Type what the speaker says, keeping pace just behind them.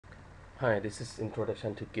Hi, this is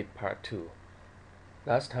Introduction to Git Part 2.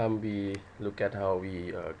 Last time we looked at how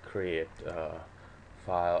we create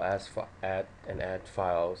add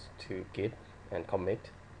files to Git and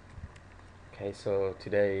commit. Okay, so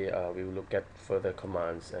today we will look at further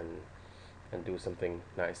commands and do something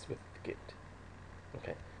nice with Git.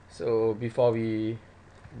 Okay, so before we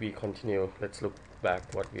continue, let's look back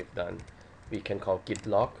what we've done. We can call git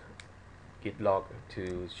log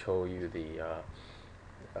to show you the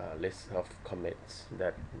list of commits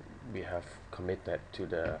that we have committed to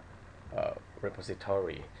the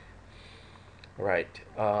repository. Right.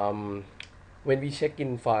 When we check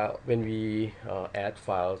in file, when we add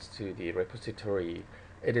files to the repository,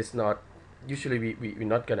 it is not usually we're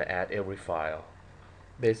not gonna add every file.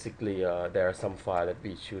 Basically, there are some files that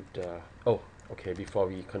we should. Oh, okay. Before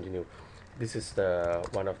we continue, this is the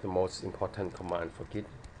one of the most important command for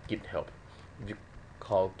Git help. If you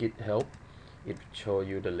call Git help, it will show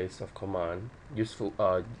you the list of command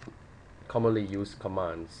commonly used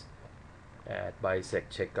commands: add,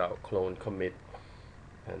 bisect, checkout, clone, commit,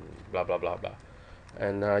 and blah blah blah blah.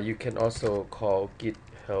 And you can also call git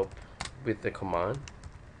help with the command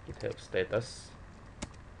git help status.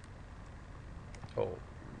 Oh,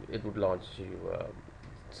 it would launch you.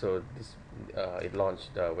 So this it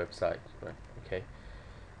launched the website, right? Okay.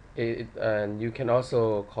 And you can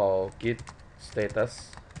also call git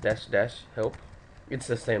status dash dash help. It's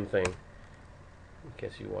the same thing. In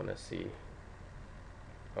case you wanna see.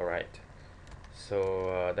 All right.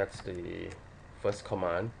 So that's the first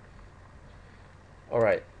command. All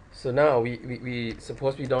right. So now we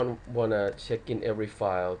suppose we don't want to check in every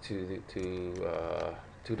file to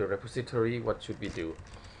the repository. What should we do?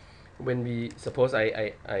 When we suppose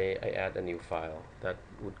I add a new file that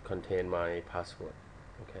would contain my password.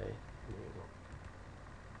 Okay. New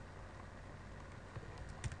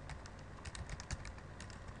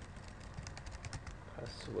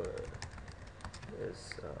password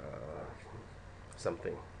is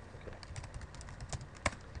something. Okay.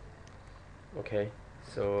 Okay.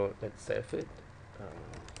 So let's save it.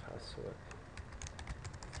 Password.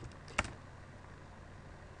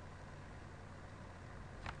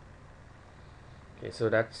 Okay, so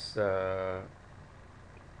that's oh,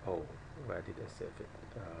 where did I save it?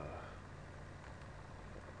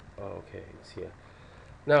 Oh, okay, it's here.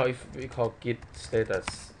 Now, if we call git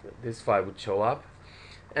status, this file would show up,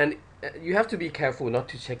 and you have to be careful not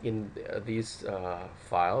to check in these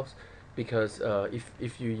files because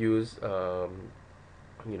if you use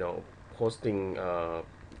you know hosting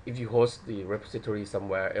if you host the repository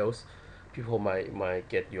somewhere else, people might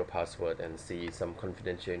get your password and see some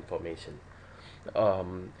confidential information.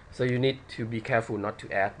 So you need to be careful not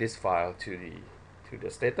to add this file to the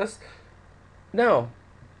status. Now,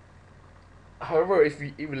 however, if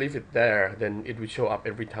we leave it there, then it will show up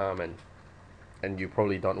every time, and you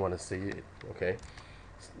probably don't want to see it. Okay.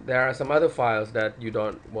 There are some other files that you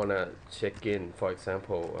don't want to check in. For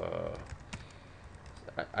example,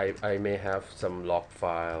 I may have some log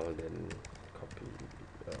file, then copy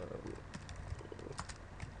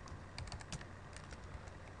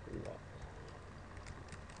log,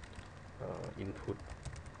 input.log.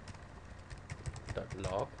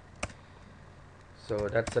 So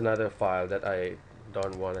that's another file that I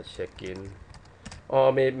don't want to check in.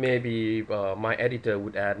 Or maybe my editor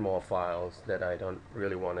would add more files that I don't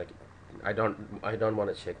really want to. I don't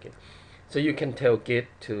want to check it. So you can tell Git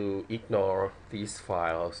to ignore these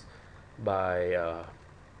files by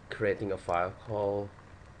creating a file called,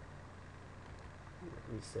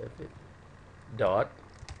 let me save it, dot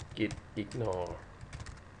git ignore.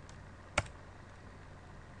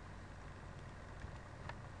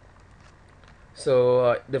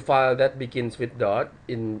 So the file that begins with dot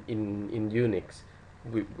in Unix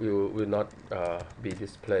will not be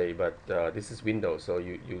displayed, but this is Windows, so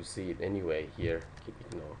you see it anyway here. Git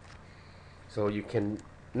ignore. So you can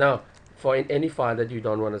now for any file that you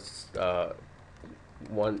don't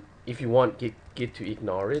if you want Git to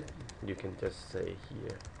ignore it, you can just say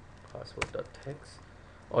here password.txt,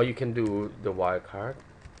 or you can do the wildcard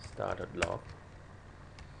start.log.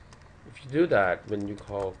 If you do that, when you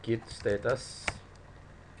call git status,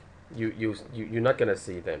 you're not gonna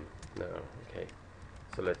see them now. Okay,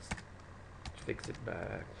 so let's fix it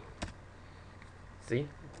back. See,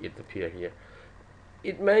 it appear here.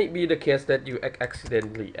 It may be the case that you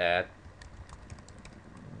accidentally add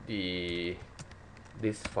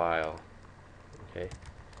this file. Okay,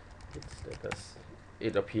 git status,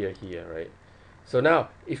 it appear here, right? So now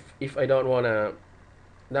if I don't wanna,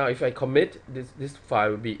 now if I commit, this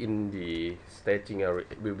file will be in the staging area,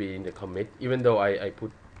 will be in the commit, even though I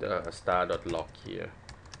put star.log here.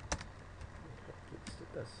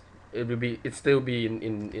 it will be, it still be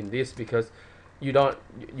in this, because you don't,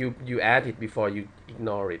 you add it before you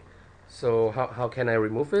ignore it. So how can I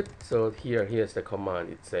remove it? So here's the command.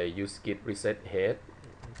 It's a use git reset head,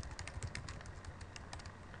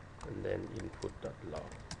 and then input.log.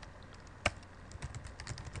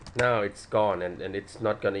 Now it's gone, and it's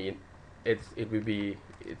not gonna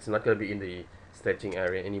it's not gonna be in the staging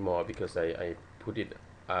area anymore, because I put it,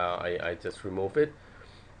 I just remove it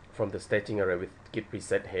from the staging area with git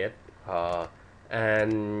reset head,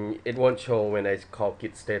 and it won't show when I call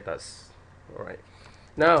git status. All right,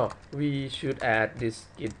 now we should add this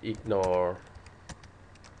git ignore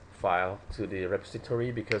file to the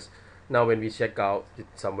repository, because now when we check out it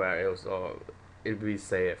somewhere else, or it will be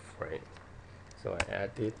safe, right? So I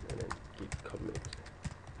add it, and then git commit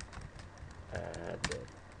added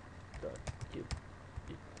dot git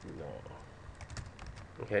ignore.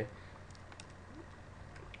 Okay.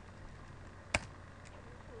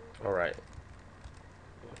 All right.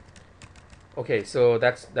 Okay, so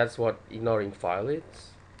that's what ignoring file is.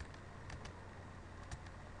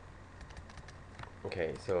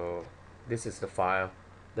 Okay, so this is the file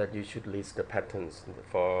that you should list the patterns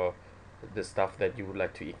for the stuff that you would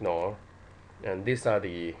like to ignore, and these are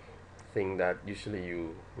the thing that usually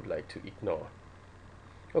you would like to ignore.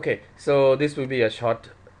 Okay, so this will be a short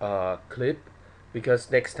clip,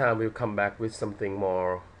 because next time we'll come back with something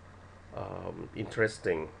more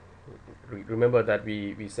interesting. Remember that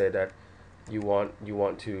we said that you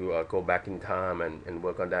want to go back in time and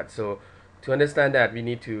work on that. So to understand that, we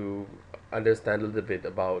need to understand a little bit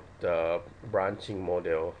about branching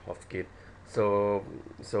model of Git. So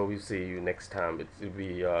we'll see you next time. It will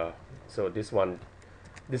be so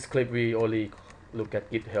this clip we only look at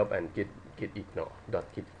Git help and git ignore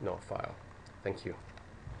file. Thank you.